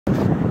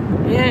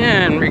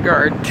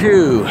regard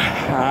to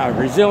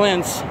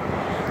resilience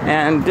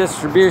and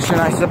distribution.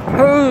 I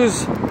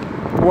suppose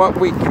what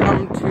we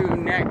come to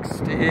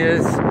next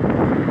is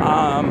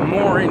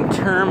more in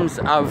terms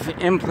of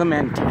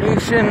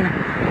implementation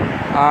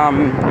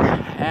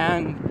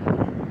and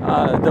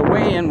the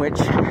way in which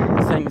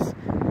things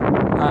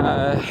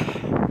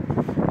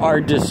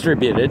are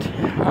distributed.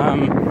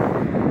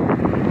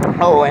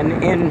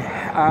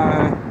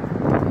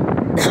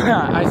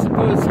 I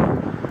suppose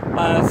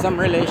some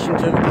relation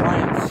to the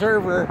client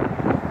server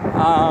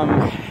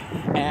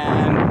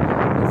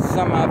and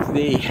some of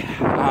the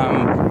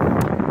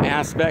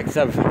aspects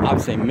of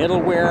say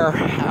middleware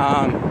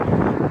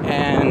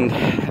and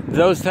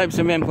those types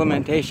of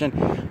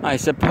implementation. I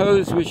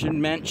suppose we should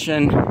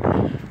mention,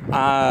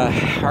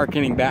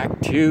 harkening back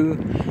to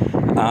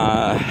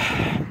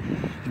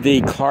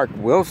the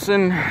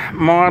Clark-Wilson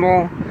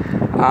model,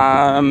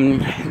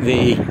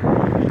 the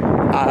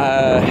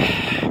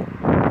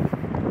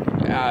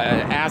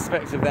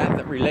aspects of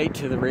that relate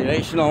to the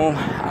relational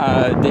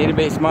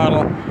database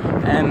model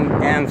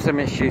and some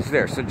issues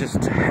there. So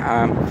just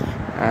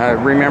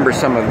remember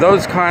some of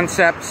those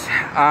concepts.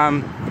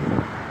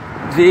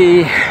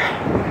 The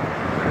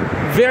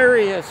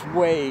various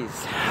ways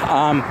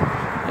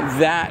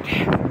that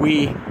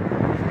we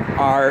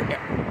are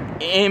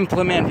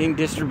implementing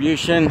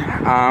distribution,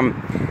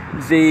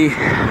 the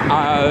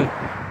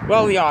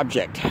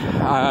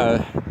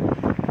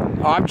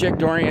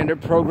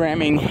object-oriented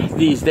programming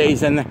these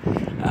days, and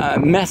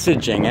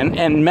messaging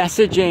and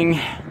messaging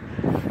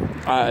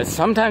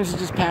sometimes is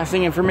just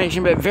passing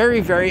information, but very,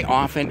 very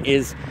often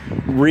is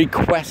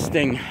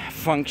requesting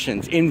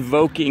functions,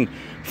 invoking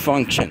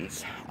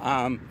functions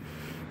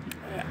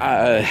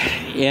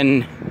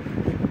in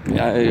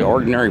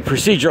ordinary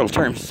procedural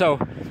terms. So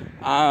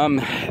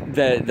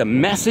the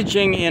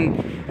messaging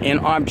in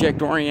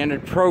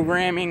object-oriented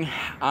programming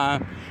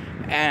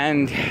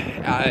and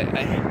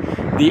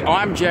the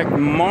object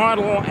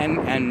model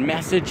and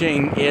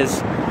messaging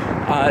is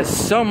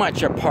so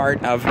much a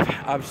part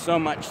of so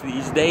much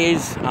these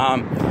days.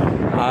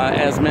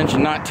 As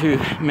mentioned not too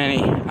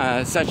many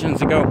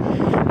sessions ago,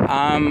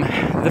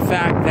 the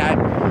fact that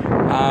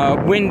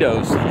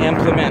Windows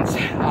implements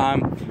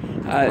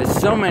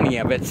so many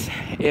of its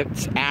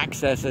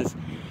accesses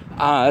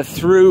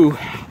through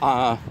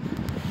a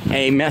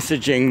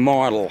messaging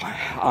model.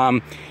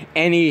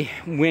 Any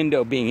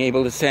window being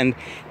able to send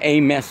a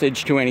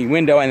message to any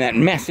window, and that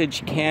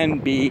message can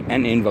be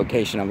an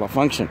invocation of a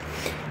function.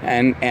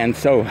 And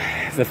so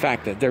the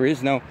fact that there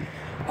is no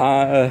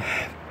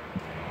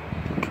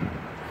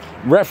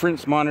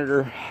reference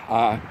monitor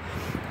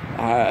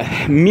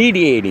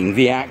mediating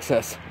the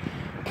access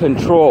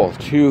control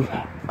to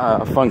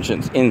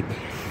functions in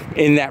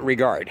that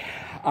regard.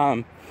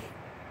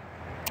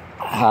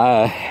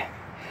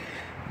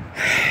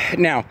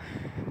 Now,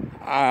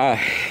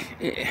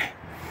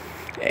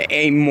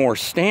 a more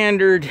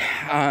standard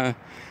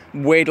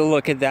way to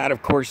look at that,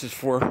 of course, is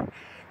for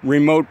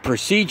remote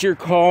procedure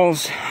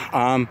calls,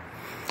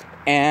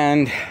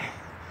 and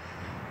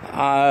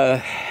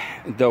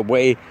the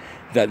way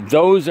that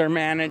those are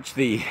managed,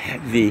 the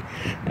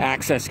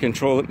access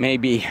control that may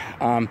be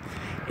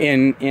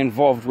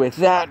involved with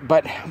that.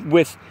 But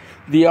with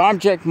the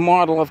object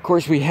model, of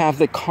course, we have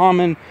the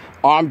common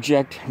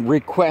object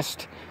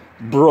request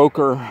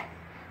broker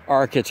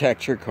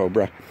architecture,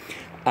 COBRA,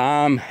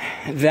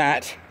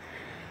 that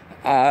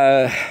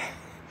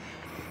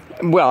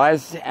well,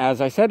 as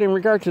I said, in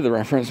regard to the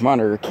reference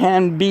monitor,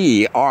 can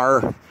be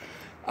our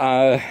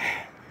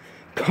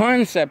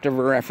concept of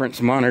a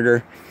reference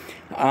monitor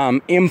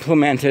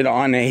implemented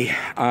on a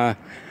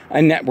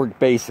network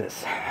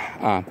basis,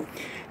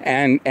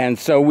 and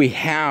so we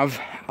have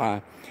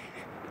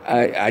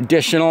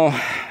additional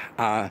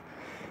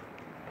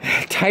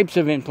types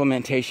of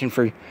implementation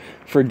for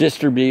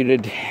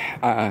distributed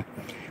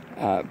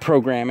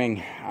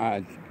programming,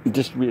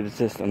 distributed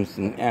systems,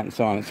 and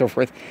so on and so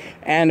forth.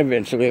 And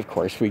eventually, of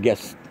course, we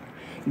get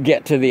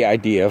to the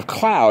idea of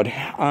cloud.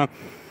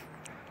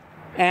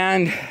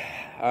 And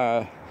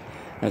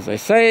as I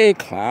say,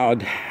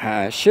 cloud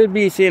should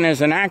be seen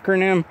as an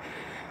acronym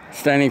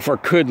standing for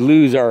could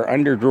lose our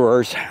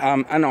underdrawers.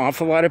 An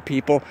awful lot of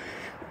people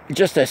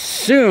just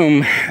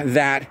assume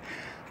that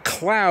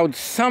cloud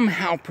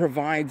somehow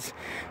provides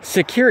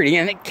security,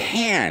 and it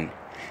can,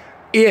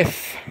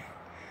 if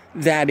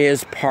that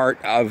is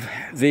part of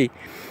the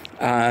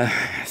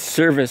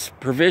service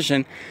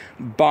provision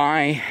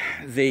by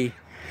the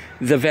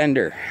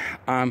vendor.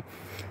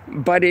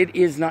 But it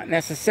is not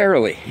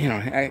necessarily.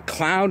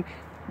 Cloud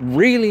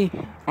really,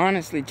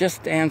 honestly, just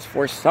stands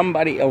for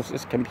somebody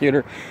else's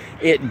computer.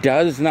 It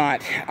does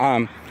not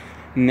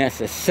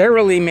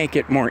necessarily make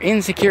it more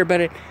insecure,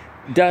 but it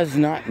does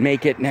not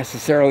make it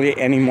necessarily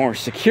any more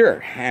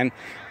secure. And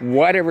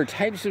whatever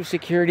types of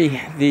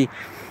security the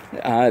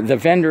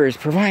vendor is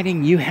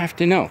providing, you have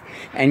to know.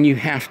 And you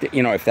have to,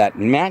 if that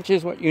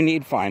matches what you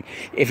need, fine.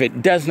 If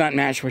it does not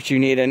match what you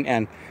need,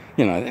 and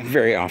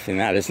very often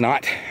that is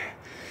not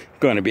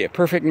going to be a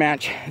perfect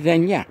match,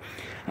 then yeah,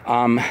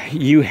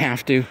 you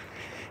have to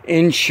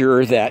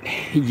ensure that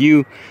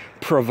you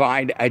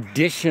provide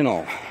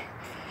additional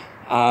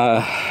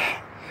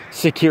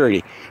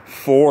security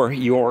for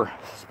your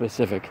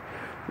specific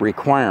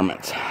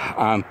requirements.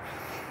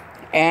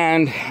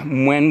 And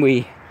when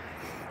we,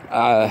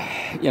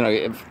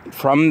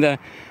 from the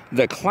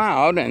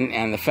cloud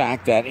and the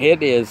fact that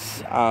it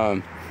is,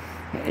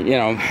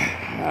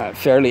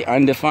 fairly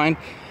undefined,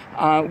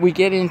 we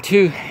get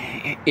into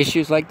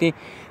issues like the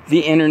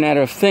Internet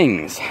of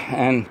Things.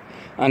 And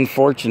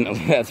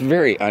unfortunately, that's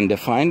very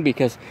undefined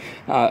because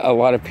a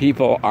lot of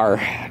people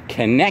are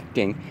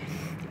connecting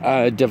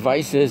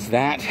devices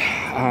that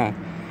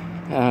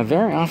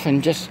very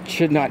often just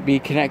should not be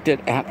connected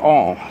at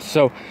all.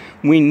 So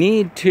we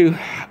need to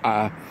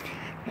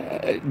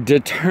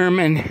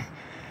determine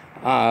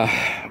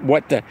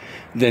what the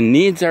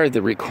needs are,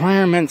 the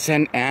requirements,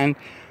 and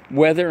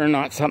whether or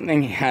not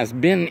something has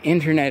been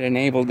internet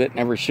enabled that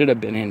never should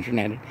have been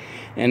internet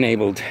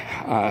enabled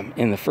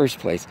in the first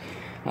place.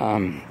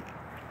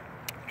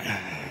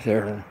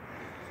 There are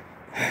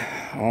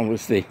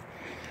always the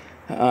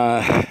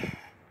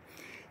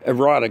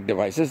erotic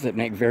devices that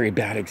make very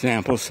bad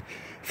examples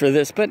for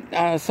this, but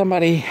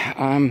somebody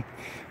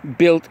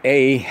built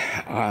a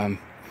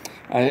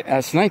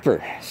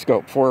sniper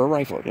scope for a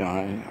rifle,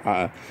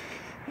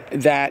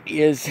 that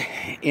is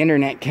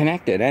internet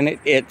connected, and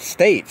it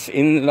states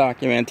in the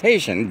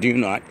documentation, do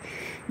not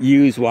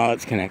use while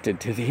it's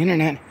connected to the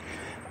internet.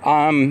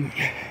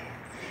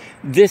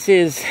 This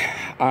is,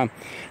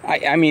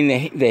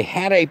 they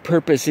had a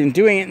purpose in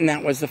doing it, and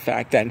that was the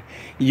fact that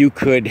you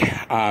could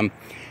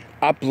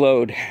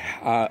upload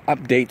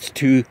updates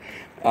to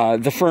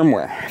the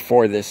firmware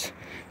for this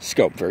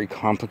scope. Very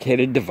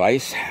complicated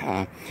device,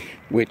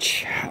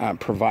 which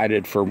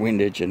provided for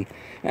windage and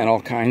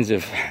all kinds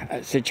of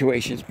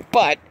situations.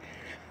 But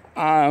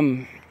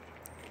when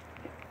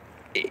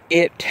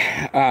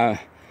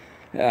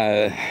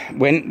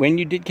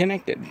you did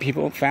connect it,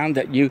 people found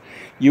that you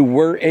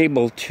were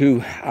able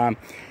to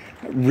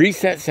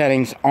reset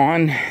settings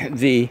on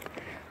the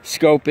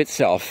scope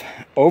itself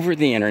over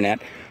the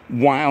internet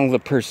while the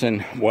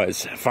person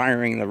was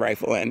firing the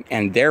rifle,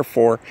 and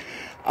therefore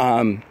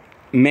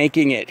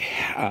making it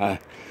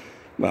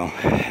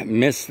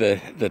miss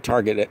the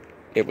target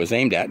it was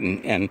aimed at,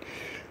 and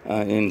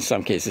in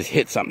some cases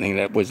hit something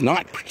that was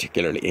not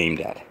particularly aimed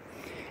at.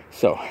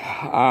 So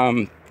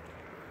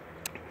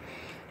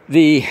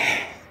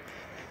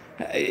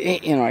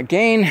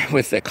again,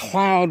 with the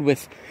cloud,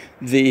 with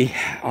the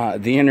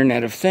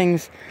Internet of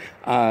Things,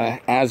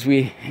 as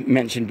we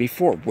mentioned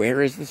before,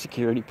 where is the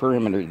security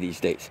perimeter these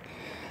days?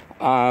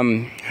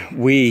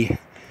 We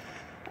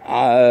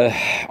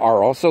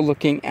are also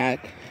looking at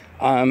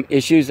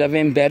issues of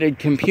embedded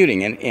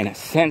computing, and in a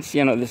sense,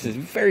 this is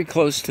very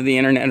close to the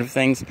Internet of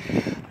Things.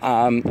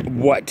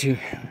 What do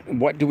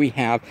we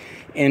have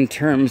in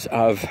terms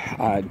of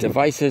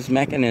devices,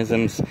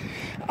 mechanisms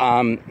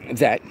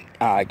that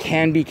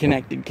can be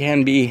connected,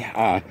 can be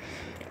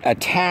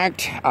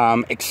attacked,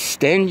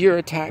 extend your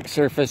attack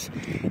surface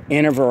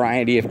in a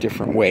variety of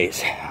different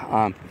ways,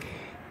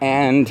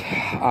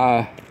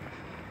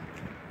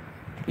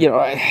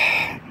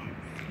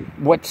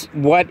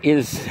 what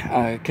is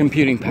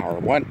computing power?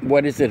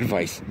 What is the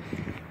device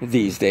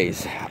these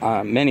days?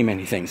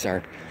 Many things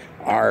are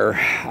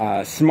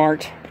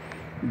smart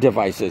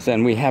devices,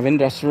 and we have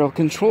industrial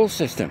control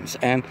systems,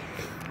 and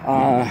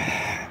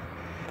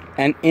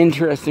an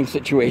interesting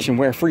situation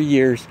where for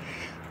years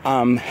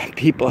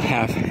people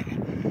have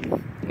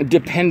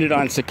depended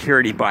on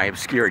security by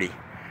obscurity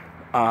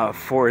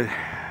for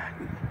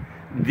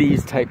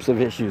these types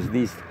of issues,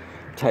 these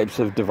types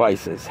of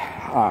devices.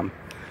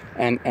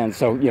 And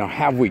so,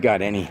 have we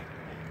got any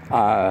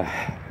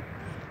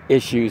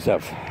issues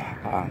of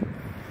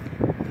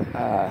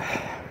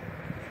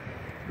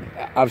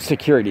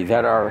security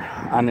that are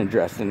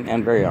unaddressed?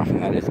 And very often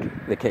that is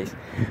the case.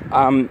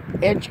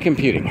 Edge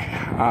computing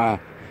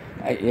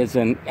is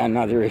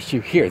another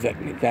issue here,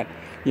 that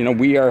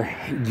we are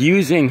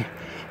using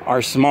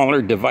our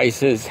smaller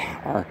devices,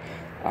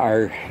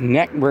 our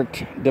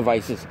networked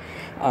devices,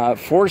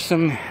 for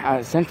some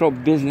central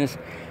business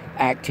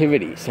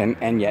activities,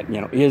 and yet,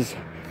 is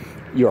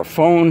your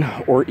phone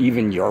or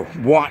even your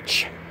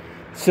watch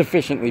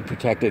sufficiently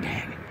protected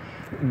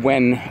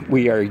when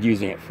we are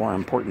using it for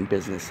important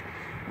business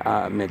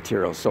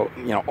materials? So,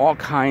 all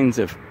kinds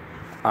of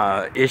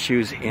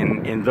issues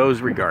in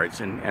those regards,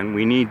 and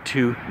we need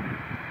to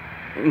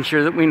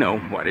ensure that we know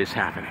what is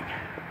happening.